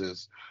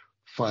resources,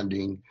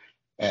 funding,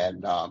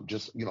 and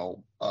just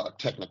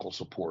technical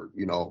support.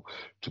 To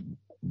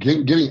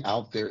getting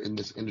out there in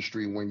this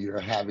industry when you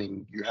have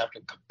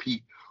to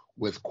compete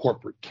with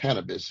corporate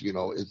cannabis.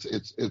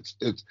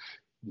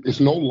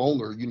 It's no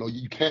longer,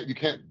 you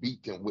can't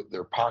beat them with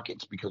their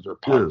pockets, because their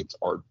No. pockets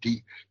are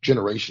deep,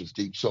 generations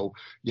deep. So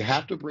you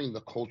have to bring the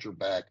culture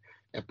back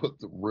and put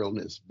the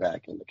realness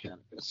back into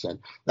cannabis. And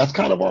that's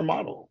kind of our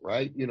model,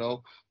 right?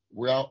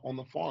 We're out on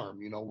the farm,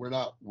 we're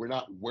not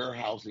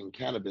warehousing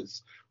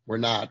cannabis. We're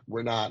not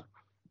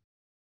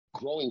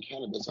growing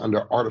cannabis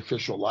under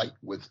artificial light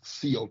with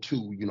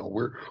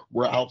CO2.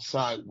 We're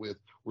outside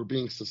we're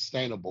being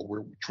sustainable.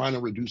 We're trying to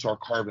reduce our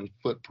carbon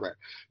footprint.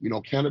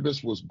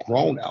 Cannabis was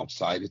grown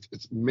outside.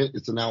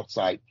 It's an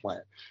outside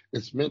plant.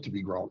 It's meant to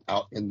be grown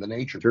out in the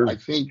nature. Sure, I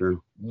think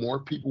sure. more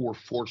people were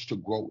forced to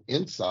grow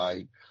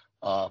inside,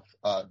 to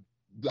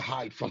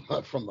hide from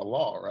the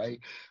law,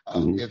 right?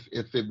 Mhm.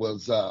 If it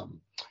was,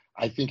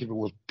 I think if it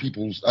was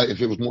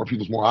more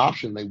people's more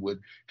option, they would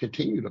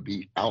continue to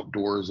be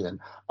outdoors and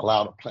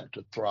allow the plant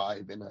to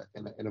thrive in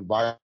an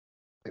environment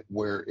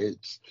where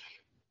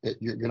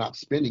you're not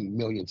spending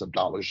millions of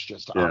dollars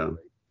just to Yeah.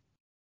 operate.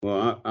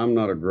 Well, I'm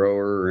not a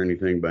grower or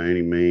anything by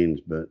any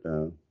means, but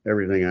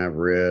everything I've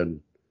read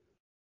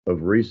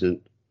of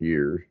recent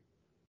years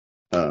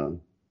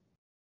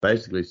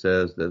basically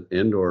says that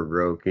indoor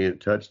grow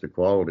can't touch the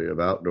quality of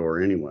outdoor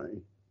anyway.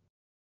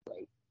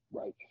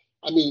 Right.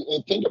 I mean,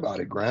 and think about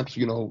it, Gramps.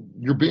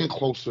 You're being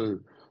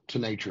closer to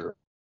nature.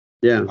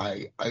 Yeah.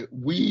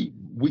 We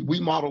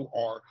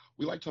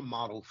like to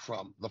model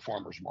from the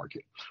farmer's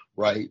market,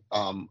 right?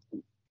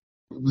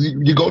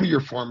 You go to your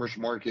farmer's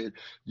market,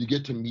 you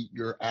get to meet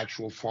your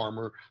actual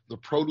farmer. The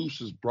produce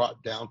is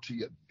brought down to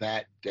you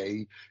that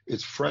day.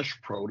 It's fresh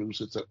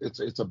produce.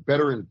 It's a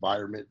better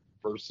environment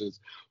versus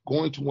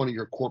going to one of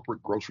your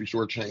corporate grocery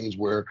store chains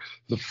where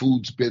the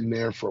food's been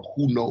there for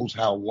who knows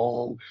how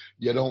long.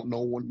 You don't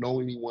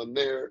know anyone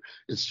there.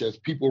 It's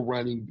just people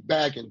running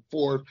back and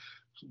forth.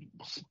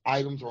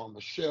 Items are on the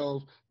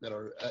shelf that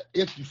are,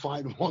 if you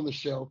find them on the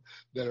shelf,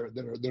 that are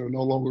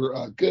no longer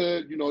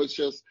good. It's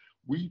just,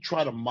 we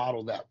try to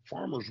model that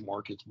farmers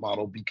markets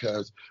model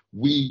because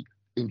we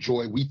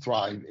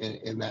thrive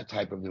in that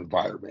type of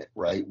environment,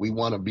 right? We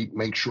want to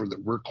make sure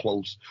that we're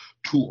close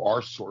to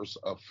our source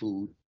of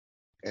food,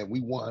 and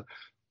we want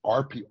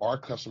our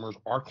customers,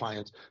 our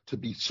clients, to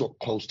be so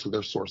close to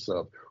their source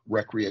of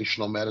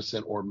recreational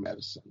medicine or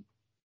medicine.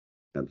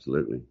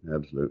 Absolutely.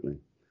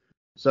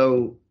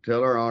 So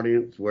tell our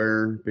audience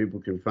where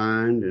people can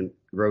find and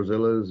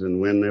Growzilla's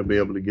and when they'll be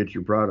able to get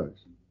your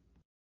products.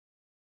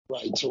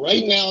 Right. So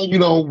right now,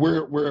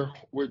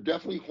 we're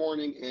definitely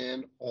horning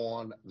in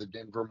on the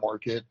Denver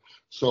market.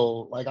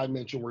 So like I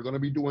mentioned, we're going to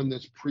be doing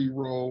this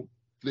pre-roll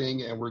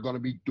thing, and we're going to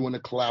be doing a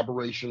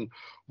collaboration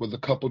with a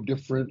couple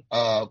different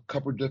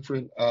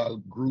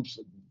groups.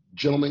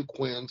 Gentlemen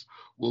Quins,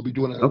 we'll be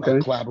doing a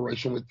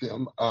collaboration with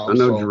them. I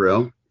know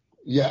Jarrell.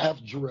 Yeah,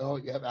 Jarrell.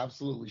 Yeah,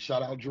 absolutely.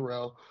 Shout out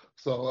Jarrell.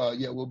 So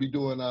we'll be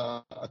doing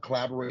a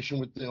collaboration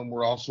with them.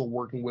 We're also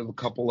working with a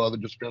couple other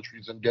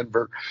dispensaries in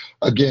Denver.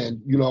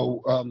 Again,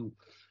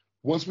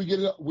 once we get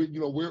it,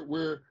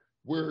 we're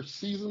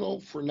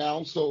seasonal for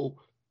now. So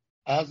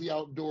as the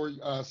outdoor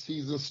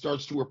season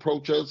starts to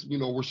approach us,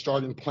 we're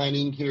starting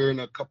planning here in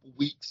a couple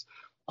weeks.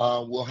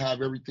 We'll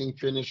have everything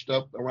finished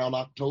up around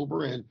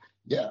October, and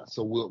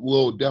so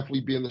we'll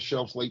definitely be in the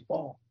shelves late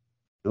fall.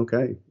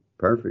 Okay,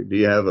 perfect. Do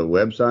you have a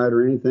website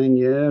or anything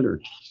yet,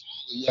 or?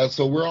 Yeah,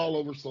 so we're all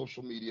over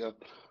social media,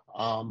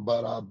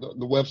 but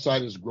the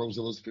website is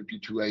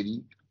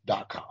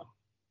growzillas5280.com.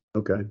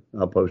 Okay,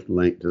 I'll post a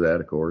link to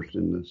that, of course,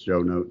 in the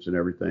show notes and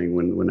everything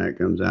when that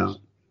comes out.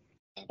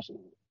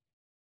 Absolutely.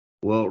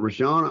 Well,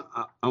 Rashawn,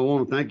 I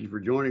want to thank you for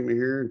joining me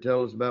here and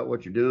tell us about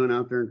what you're doing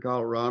out there in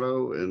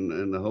Colorado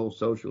and the whole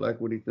social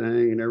equity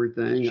thing and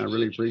everything. I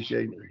really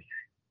appreciate it.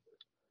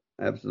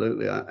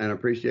 Absolutely, and I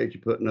appreciate you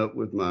putting up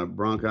with my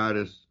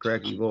bronchitis,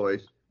 cracky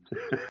voice.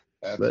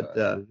 But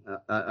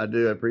I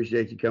do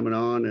appreciate you coming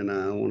on, and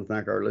I want to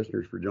thank our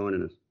listeners for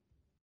joining us.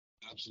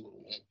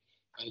 Absolutely.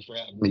 Thanks for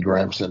having me,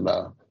 Gramps, and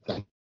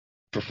thanks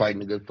for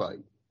fighting a good fight.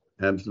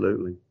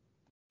 Absolutely.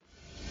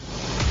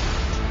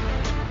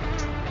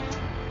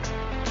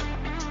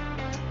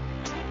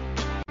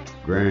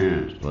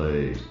 Gramps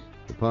Place,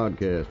 the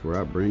podcast where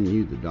I bring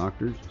you the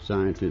doctors,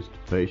 scientists,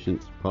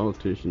 patients,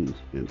 politicians,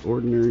 and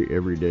ordinary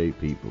everyday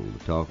people to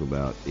talk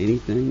about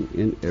anything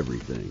and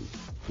everything,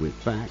 with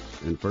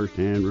facts and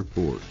first-hand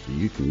reports so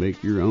you can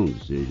make your own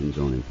decisions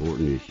on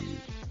important issues.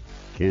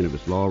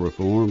 Cannabis law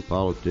reform,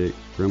 politics,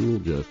 criminal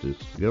justice,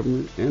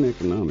 government, and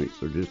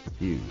economics are just a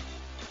few.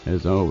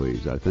 As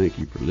always, I thank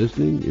you for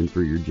listening and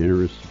for your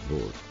generous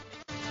support.